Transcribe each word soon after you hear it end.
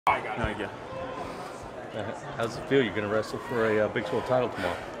No, yeah. How's it feel? You're going to wrestle for a Big 12 title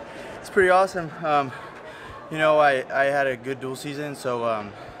tomorrow. It's pretty awesome. You know, I had a good dual season, so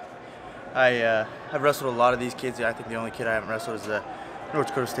I've wrestled a lot of these kids. I think the only kid I haven't wrestled is the North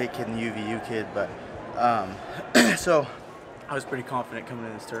Dakota State kid and the UVU kid. But so I was pretty confident coming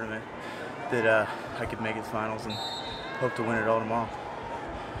into this tournament that I could make it to finals and hope to win it all tomorrow.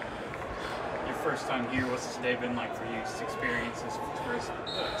 Your first time here, what's this day been like for you? Just experiences for the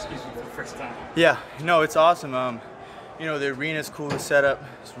first time. Yeah, no, it's awesome. You know, the arena's cool to set up.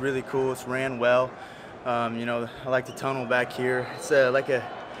 It's really cool. It's ran well. You know, I like the tunnel back here. It's like a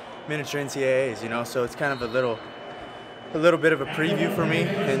miniature NCAAs, you know, so it's kind of a little bit of a preview for me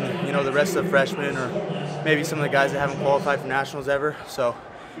and, you know, the rest of the freshmen or maybe some of the guys that haven't qualified for nationals ever. So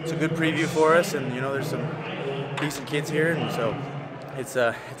it's a good preview for us, and, you know, there's some decent kids here, and so it's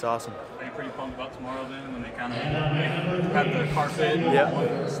awesome. Are you pretty pumped about tomorrow then, when they kind of have the carpet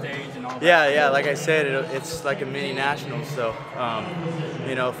on the stage and all that? Yeah, like I said, it's like a mini nationals, so,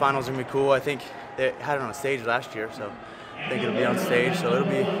 you know, finals are going to be cool. I think they had it on stage last year, so I think it'll be on stage, so it'll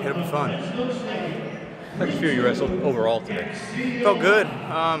be fun. How do you feel you wrestled overall today? Felt good.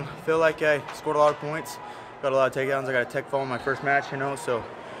 Feel like I scored a lot of points, got a lot of takedowns. I got a tech fall in my first match, you know, so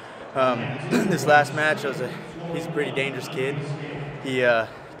this last match, he's a pretty dangerous kid. He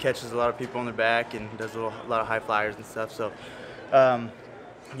catches a lot of people on their back and does a lot of high flyers and stuff, so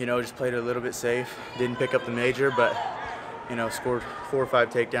you know, just played it a little bit safe. Didn't pick up the major, but, you know, scored 4 or 5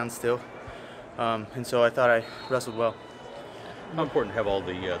 takedowns still. And so I thought I wrestled well. How important have all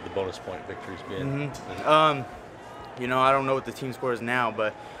the bonus point victories been? You know, I don't know what the team score is now,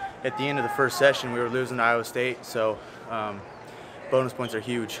 but at the end of the first session, we were losing to Iowa State, so bonus points are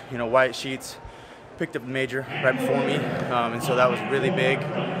huge. You know, Wyatt Sheets picked up the major right before me, and so that was really big.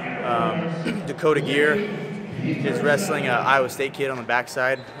 Dakota Gear is wrestling an Iowa State kid on the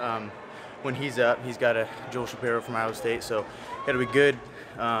backside. When he's up, he's got a Joel Shapiro from Iowa State, so it'll be good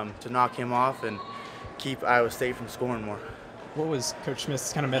to knock him off and keep Iowa State from scoring more. What was Coach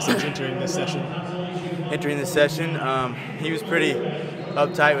Smith's kind of message entering this session? Entering this session, he was pretty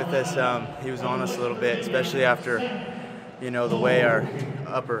uptight with us. He was on us a little bit, especially after, you know, the way our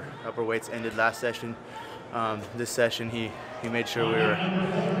upper weights ended last session. This session, he made sure we were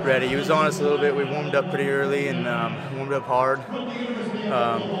ready. He was on us a little bit. We warmed up pretty early and warmed up hard.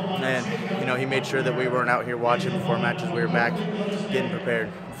 And, you know, he made sure that we weren't out here watching before matches. We were back getting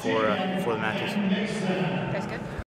prepared for the matches. That's good.